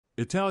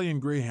Italian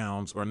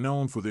Greyhounds are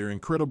known for their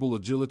incredible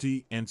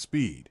agility and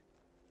speed.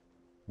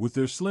 With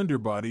their slender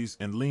bodies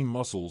and lean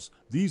muscles,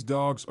 these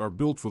dogs are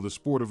built for the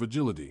sport of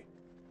agility.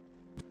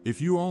 If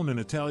you own an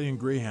Italian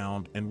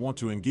Greyhound and want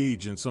to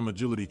engage in some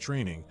agility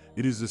training,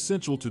 it is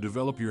essential to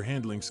develop your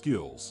handling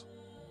skills.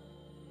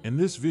 In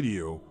this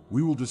video,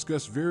 we will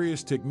discuss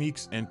various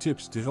techniques and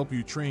tips to help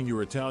you train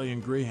your Italian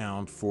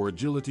Greyhound for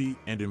agility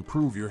and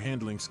improve your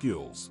handling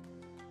skills.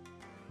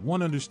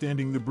 1.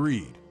 Understanding the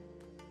breed.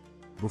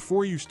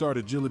 Before you start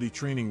agility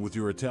training with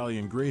your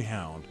Italian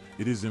Greyhound,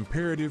 it is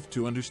imperative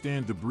to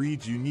understand the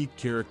breed's unique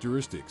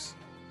characteristics.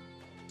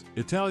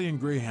 Italian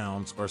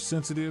Greyhounds are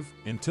sensitive,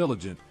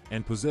 intelligent,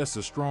 and possess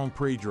a strong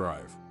prey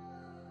drive.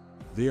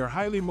 They are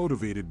highly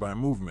motivated by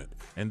movement,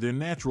 and their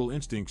natural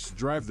instincts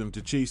drive them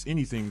to chase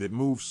anything that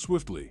moves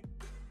swiftly.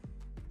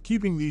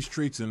 Keeping these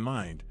traits in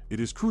mind, it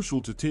is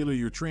crucial to tailor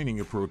your training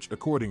approach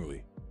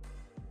accordingly.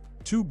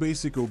 2.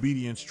 Basic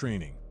obedience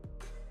training.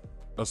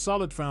 A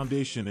solid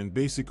foundation in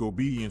basic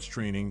obedience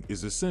training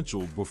is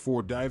essential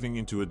before diving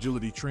into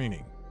agility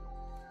training.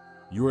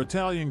 Your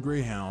Italian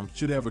Greyhound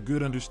should have a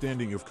good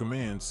understanding of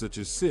commands such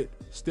as sit,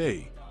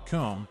 stay,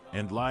 come,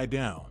 and lie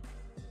down.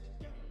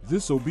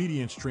 This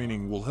obedience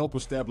training will help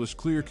establish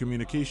clear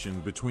communication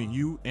between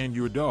you and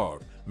your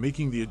dog,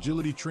 making the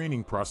agility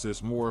training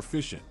process more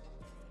efficient.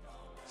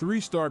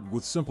 3. Start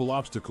with simple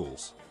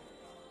obstacles.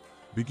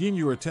 Begin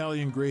your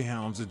Italian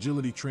Greyhound's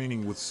agility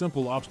training with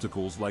simple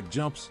obstacles like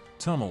jumps,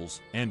 tunnels,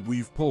 and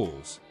weave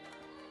poles.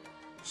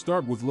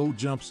 Start with low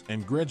jumps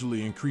and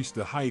gradually increase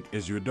the height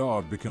as your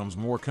dog becomes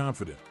more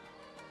confident.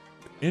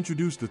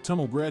 Introduce the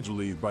tunnel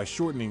gradually by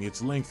shortening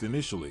its length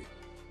initially.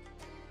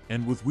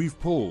 And with weave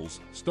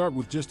poles, start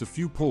with just a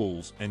few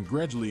poles and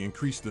gradually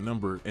increase the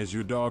number as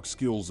your dog's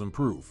skills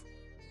improve.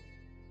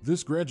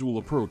 This gradual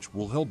approach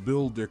will help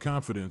build their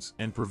confidence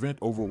and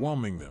prevent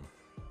overwhelming them.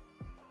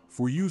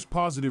 4. Use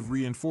positive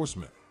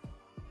reinforcement.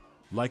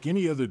 Like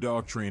any other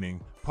dog training,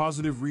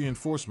 positive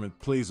reinforcement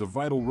plays a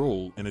vital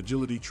role in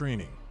agility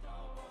training.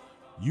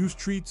 Use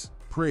treats,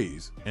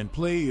 praise, and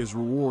play as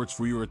rewards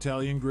for your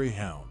Italian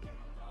Greyhound.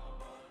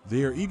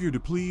 They are eager to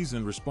please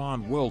and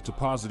respond well to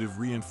positive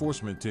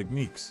reinforcement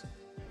techniques.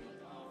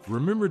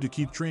 Remember to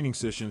keep training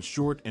sessions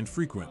short and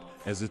frequent,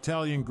 as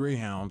Italian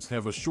Greyhounds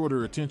have a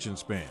shorter attention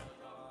span.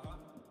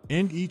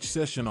 End each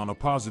session on a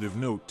positive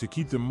note to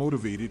keep them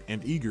motivated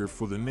and eager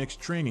for the next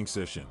training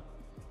session.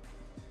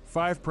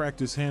 5.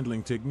 Practice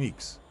handling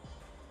techniques.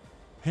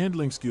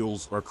 Handling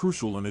skills are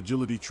crucial in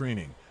agility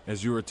training,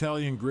 as your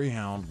Italian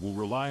Greyhound will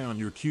rely on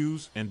your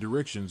cues and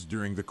directions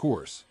during the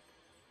course.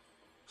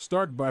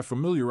 Start by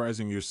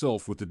familiarizing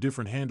yourself with the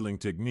different handling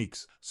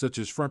techniques, such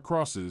as front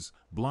crosses,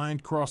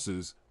 blind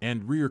crosses,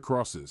 and rear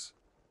crosses.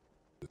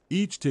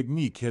 Each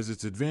technique has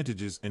its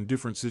advantages in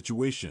different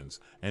situations,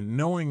 and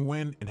knowing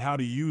when and how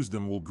to use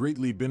them will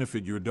greatly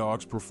benefit your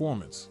dog's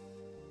performance.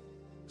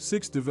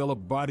 6.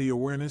 Develop body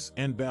awareness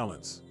and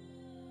balance.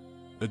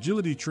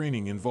 Agility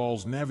training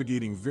involves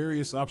navigating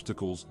various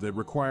obstacles that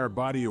require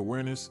body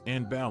awareness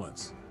and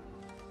balance.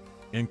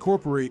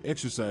 Incorporate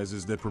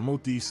exercises that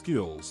promote these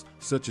skills,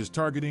 such as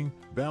targeting,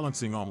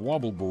 balancing on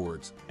wobble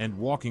boards, and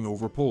walking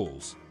over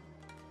poles.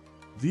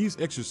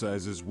 These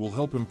exercises will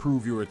help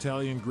improve your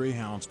Italian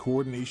Greyhound's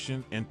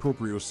coordination and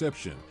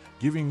proprioception,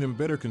 giving them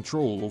better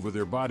control over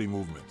their body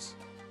movements.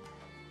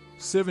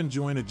 7.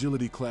 Join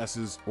agility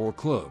classes or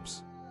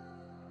clubs.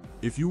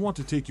 If you want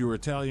to take your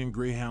Italian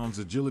Greyhound's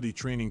agility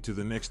training to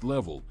the next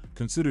level,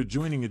 consider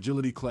joining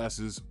agility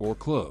classes or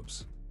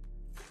clubs.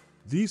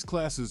 These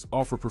classes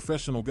offer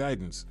professional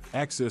guidance,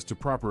 access to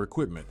proper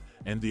equipment,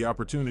 and the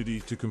opportunity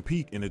to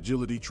compete in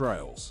agility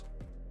trials.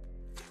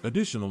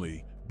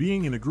 Additionally,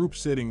 being in a group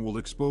setting will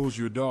expose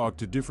your dog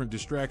to different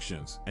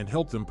distractions and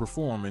help them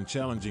perform in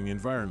challenging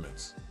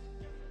environments.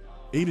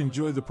 8.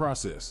 Enjoy the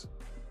process.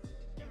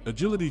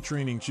 Agility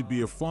training should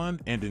be a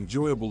fun and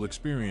enjoyable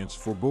experience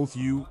for both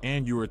you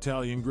and your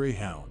Italian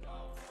Greyhound.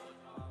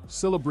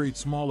 Celebrate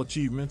small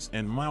achievements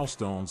and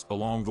milestones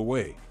along the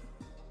way.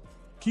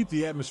 Keep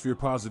the atmosphere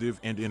positive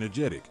and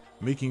energetic,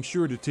 making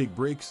sure to take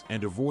breaks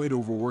and avoid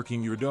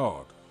overworking your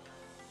dog.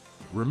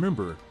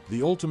 Remember,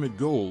 the ultimate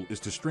goal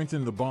is to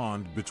strengthen the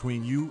bond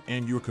between you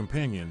and your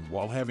companion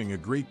while having a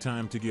great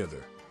time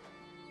together.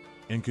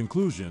 In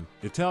conclusion,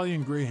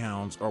 Italian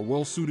Greyhounds are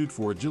well suited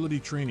for agility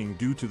training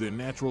due to their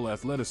natural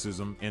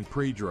athleticism and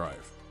prey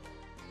drive.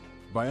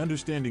 By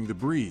understanding the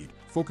breed,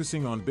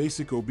 focusing on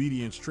basic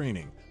obedience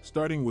training,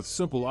 starting with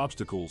simple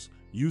obstacles,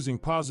 using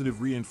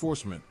positive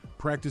reinforcement,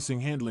 practicing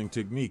handling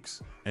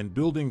techniques, and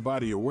building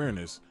body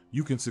awareness,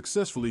 you can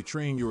successfully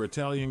train your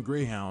Italian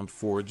Greyhound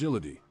for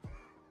agility.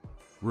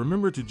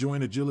 Remember to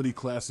join agility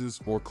classes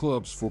or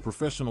clubs for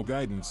professional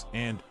guidance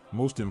and,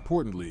 most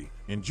importantly,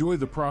 enjoy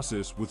the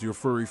process with your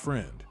furry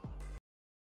friend.